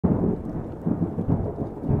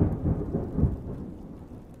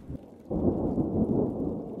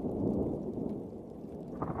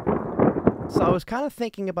So I was kind of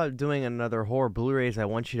thinking about doing another horror Blu-rays I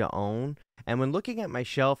want you to own, and when looking at my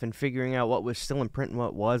shelf and figuring out what was still in print and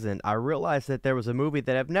what wasn't, I realized that there was a movie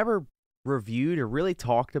that I've never reviewed or really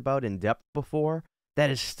talked about in depth before that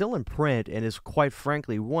is still in print and is quite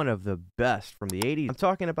frankly one of the best from the 80s. I'm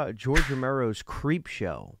talking about George Romero's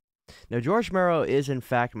Creepshow. Now, George Romero is in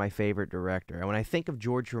fact my favorite director, and when I think of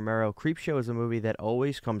George Romero, Creepshow is a movie that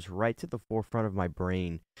always comes right to the forefront of my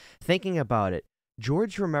brain. Thinking about it,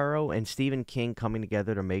 George Romero and Stephen King coming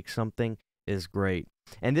together to make something is great.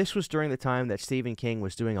 And this was during the time that Stephen King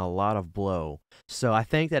was doing a lot of Blow. So I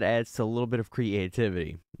think that adds to a little bit of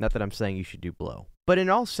creativity. Not that I'm saying you should do Blow. But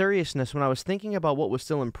in all seriousness, when I was thinking about what was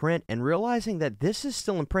still in print and realizing that this is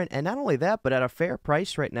still in print, and not only that, but at a fair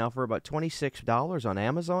price right now for about $26 on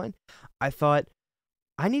Amazon, I thought,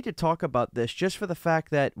 I need to talk about this just for the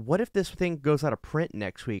fact that what if this thing goes out of print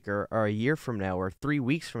next week or a year from now or 3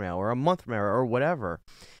 weeks from now or a month from now or whatever?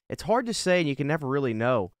 It's hard to say and you can never really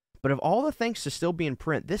know. But of all the things to still be in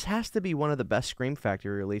print, this has to be one of the best Scream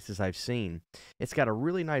Factory releases I've seen. It's got a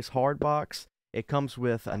really nice hard box. It comes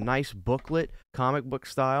with a nice booklet, comic book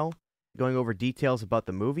style, going over details about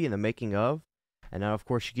the movie and the making of. And now, of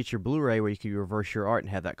course, you get your Blu-ray where you can reverse your art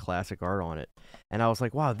and have that classic art on it. And I was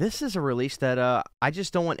like, wow, this is a release that I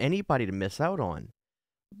just don't want anybody to miss out on.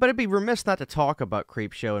 But it'd be remiss not to talk about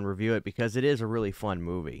Creepshow and review it because it is a really fun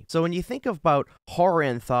movie. So when you think about horror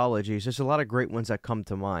anthologies, there's a lot of great ones that come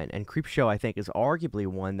to mind. And Creepshow, I think, is arguably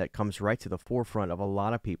one that comes right to the forefront of a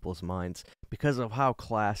lot of people's minds because of how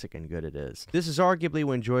classic and good it is. This is arguably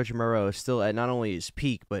when George Romero is still at not only his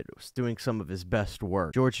peak, but doing some of his best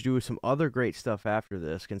work. George do some other great stuff after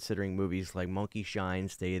this, considering movies like Monkey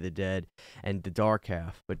Shines, Day of the Dead, and The Dark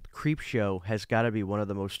Half. But Creepshow has got to be one of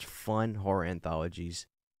the most fun horror anthologies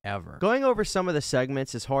ever. Going over some of the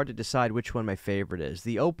segments, it's hard to decide which one my favorite is.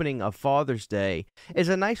 The opening of Father's Day is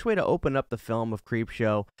a nice way to open up the film of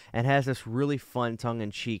Creepshow and has this really fun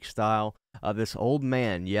tongue-in-cheek style of this old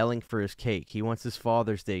man yelling for his cake. He wants his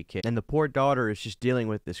Father's Day cake. And the poor daughter is just dealing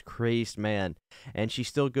with this crazed man. And she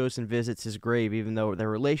still goes and visits his grave even though their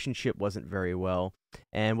relationship wasn't very well.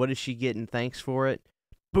 And what does she get in thanks for it?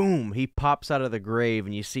 Boom! He pops out of the grave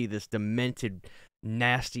and you see this demented,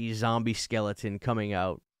 nasty zombie skeleton coming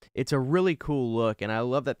out. It's a really cool look, and I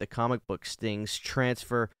love that the comic book stings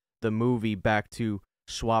transfer the movie back to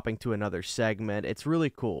swapping to another segment. It's really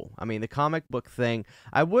cool. I mean, the comic book thing,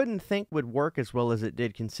 I wouldn't think would work as well as it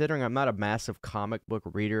did, considering I'm not a massive comic book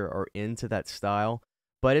reader or into that style,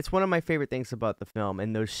 but it's one of my favorite things about the film,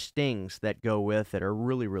 and those stings that go with it are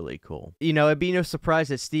really, really cool. You know, it'd be no surprise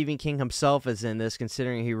that Stephen King himself is in this,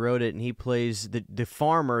 considering he wrote it, and he plays the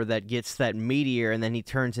farmer that gets that meteor, and then he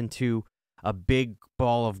turns into a big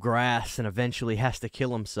ball of grass and eventually has to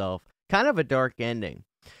kill himself. Kind of a dark ending.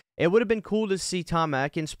 It would have been cool to see Tom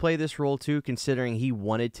Atkins play this role too, considering he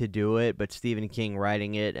wanted to do it, but Stephen King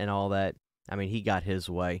writing it and all that, I mean, he got his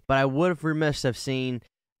way. But I would have remiss have seen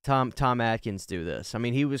Tom Atkins do this. I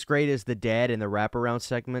mean, he was great as the dad in the wraparound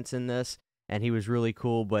segments in this, and he was really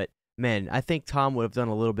cool, but man, I think Tom would have done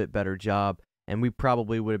a little bit better job, and we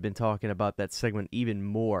probably would have been talking about that segment even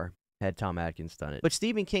more had Tom Atkins done it. But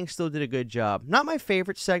Stephen King still did a good job. Not my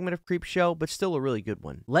favorite segment of Creepshow, but still a really good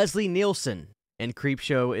one. Leslie Nielsen in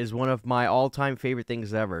Creepshow is one of my all-time favorite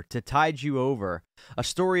things ever. To Tide You Over, a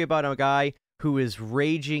story about a guy who is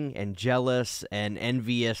raging and jealous and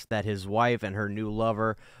envious that his wife and her new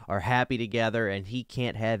lover are happy together and he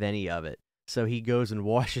can't have any of it. So he goes and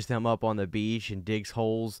washes them up on the beach and digs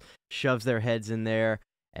holes, shoves their heads in there,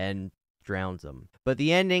 and drowns them. But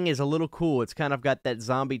the ending is a little cool. It's kind of got that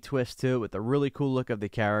zombie twist to it with the really cool look of the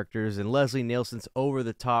characters, and Leslie Nielsen's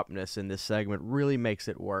over-the-topness in this segment really makes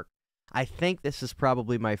it work. I think this is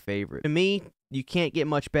probably my favorite. To me, you can't get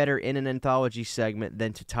much better in an anthology segment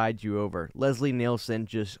than To Tide You Over. Leslie Nielsen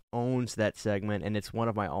just owns that segment, and it's one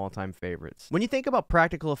of my all-time favorites. When you think about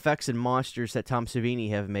practical effects and monsters that Tom Savini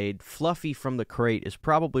have made, Fluffy from The Crate is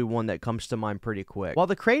probably one that comes to mind pretty quick. While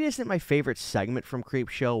The Crate isn't my favorite segment from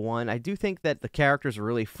Creepshow 1, I do think that the characters are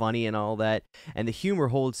really funny and all that, and the humor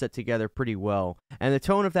holds that together pretty well, and the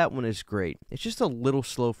tone of that one is great. It's just a little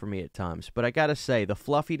slow for me at times, but I gotta say, the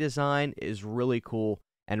Fluffy design is really cool,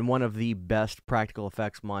 and one of the best practical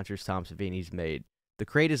effects monsters Tom Savini's made. The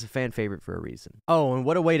Crate is a fan favorite for a reason. Oh, and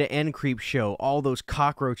what a way to end Creepshow. All those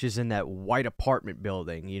cockroaches in that white apartment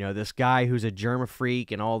building. You know, this guy who's a germ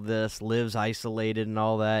freak and all this, lives isolated and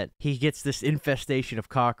all that. He gets this infestation of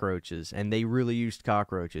cockroaches, and they really used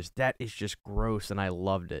cockroaches. That is just gross, and I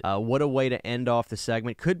loved it. What a way to end off the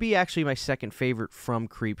segment. Could be actually my second favorite from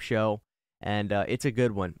Creepshow. And it's a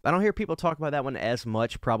good one. I don't hear people talk about that one as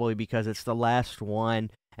much, probably because it's the last one,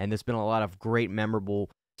 and there's been a lot of great, memorable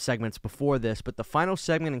segments before this, but the final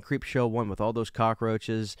segment in Creepshow 1 with all those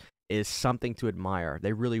cockroaches is something to admire.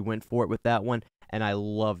 They really went for it with that one, and I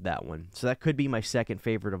love that one. So that could be my second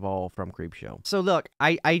favorite of all from Creepshow. So look,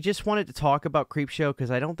 I just wanted to talk about Creepshow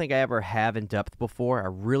because I don't think I ever have in depth before. I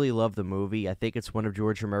really love the movie. I think it's one of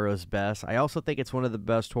George Romero's best. I also think it's one of the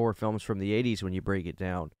best horror films from the 80s when you break it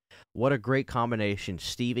down. What a great combination,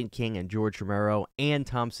 Stephen King and George Romero and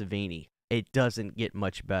Tom Savini. It doesn't get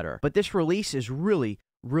much better. But this release is really,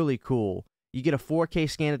 really cool. You get a 4K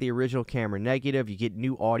scan of the original camera negative, you get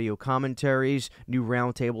new audio commentaries, new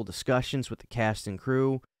roundtable discussions with the cast and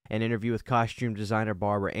crew, an interview with costume designer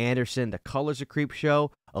Barbara Anderson, the colors of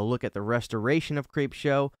Creepshow, a look at the restoration of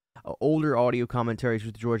Creepshow, older audio commentaries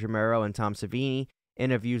with George Romero and Tom Savini,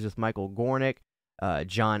 interviews with Michael Gornick,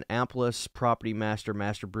 John Amplis, property master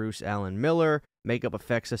Master Bruce Allen Miller, makeup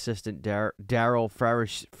effects assistant Daryl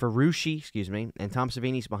Ferrucci, and Tom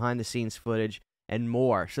Savini's behind-the-scenes footage, and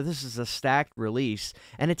more. So this is a stacked release,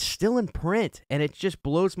 and it's still in print, and it just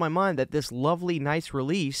blows my mind that this lovely, nice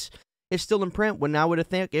release is still in print when I would have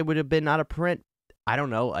think it would have been out of print, I don't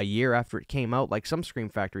know, a year after it came out, like some Scream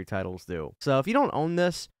Factory titles do. So if you don't own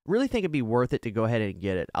this, really think it'd be worth it to go ahead and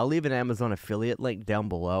get it. I'll leave an Amazon affiliate link down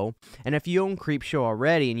below, and if you own Creepshow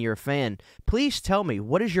already and you're a fan, please tell me,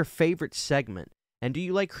 what is your favorite segment? And do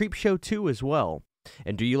you like Creepshow 2 as well?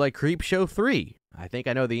 And do you like Creepshow 3? I think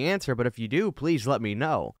I know the answer, but if you do, please let me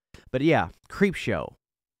know. But yeah, Creepshow,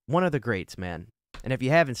 one of the greats, man. And if you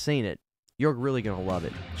haven't seen it, you're really going to love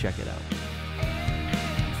it. Check it out.